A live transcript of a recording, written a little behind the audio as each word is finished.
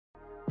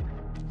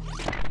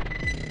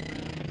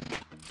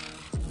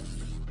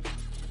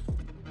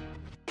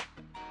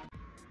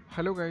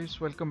Hello guys,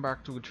 welcome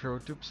back to Video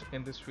Tips.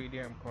 In this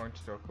video I'm going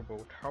to talk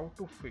about how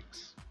to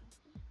fix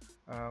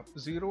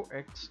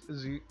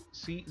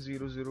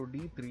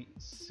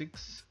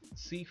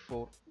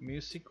 0xc00d36c4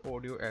 music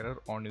audio error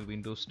on your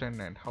Windows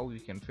 10 and how you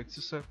can fix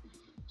this up.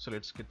 So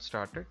let's get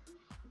started.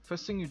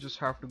 First thing, you just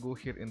have to go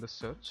here in the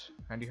search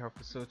and you have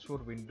to search for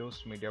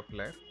Windows Media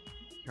Player.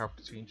 You have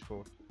to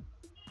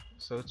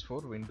search for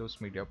Windows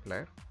Media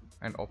Player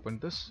and open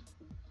this.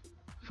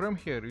 From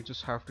here you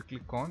just have to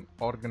click on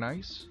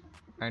Organize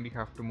and you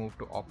have to move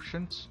to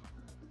Options.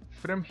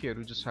 From here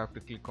you just have to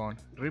click on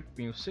Rip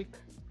Music,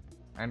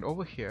 and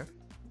over here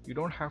you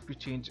don't have to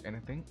change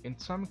anything. In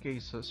some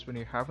cases when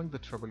you're having the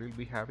trouble, you'll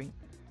be having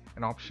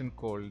an option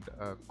called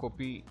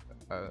copy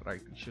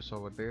right issues.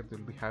 Over there they'll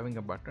be having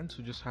a button, so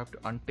you just have to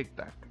untick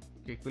that.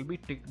 Okay, it will be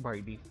ticked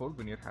by default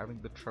when you're having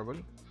the trouble.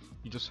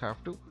 You just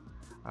have to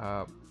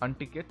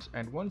untick it,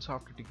 and once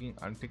after ticking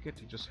untick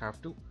it, you just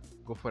have to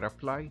go for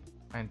apply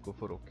and go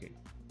for OK.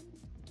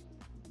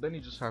 Then you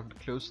just have to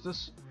close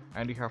this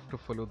and you have to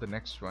follow the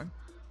next one.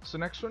 So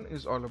next one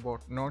is all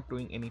about not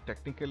doing any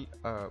technical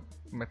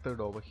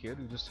method over here.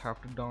 You just have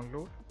to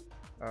download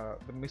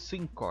the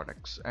missing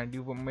codecs, and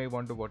you may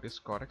wonder what is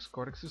codecs.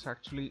 Codecs is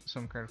actually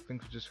some kind of thing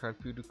to just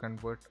help you to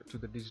convert to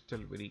the digital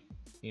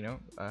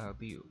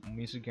the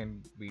music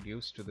and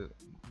videos to the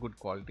good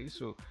quality.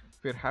 So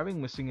if you're having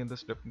missing in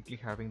this, definitely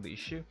having the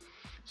issue,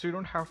 so you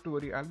don't have to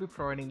worry. I'll be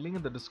providing link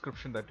in the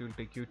description that will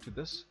take you to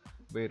this,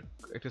 where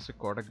it is a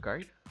codec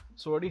guide.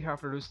 So what you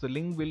have to do is the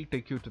link will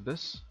take you to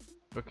this.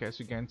 Okay,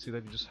 so you can see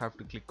that you just have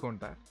to click on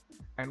that,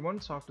 and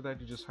once after that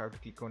you just have to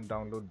click on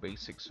download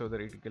basics so that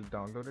it will get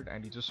downloaded,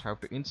 and you just have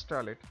to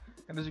install it.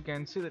 And as you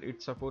can see that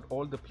it supports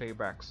all the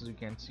playbacks, as you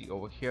can see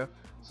over here.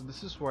 So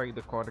this is why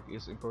the codec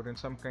is important.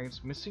 Some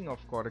kinds missing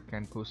of codec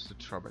can cause the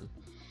trouble.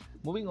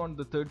 Moving on,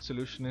 the third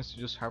solution is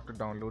you just have to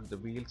download the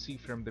VLC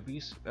from the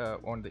piece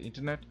on the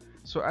internet.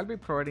 So I'll be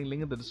providing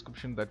link in the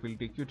description that will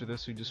take you to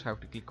this. So you just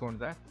have to click on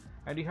that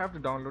and you have to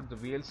download the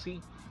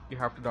VLC. You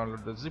have to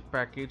download the zip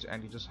package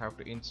and you just have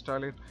to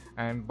install it,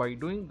 and by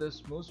doing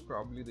this most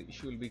probably the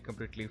issue will be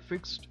completely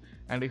fixed.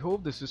 And I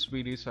hope this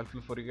video is helpful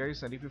for you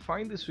guys, and if you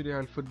find this video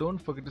helpful, don't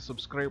forget to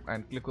subscribe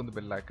and click on the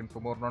bell icon for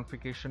more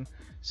notification.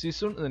 See you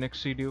soon in the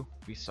next video.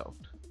 Peace out.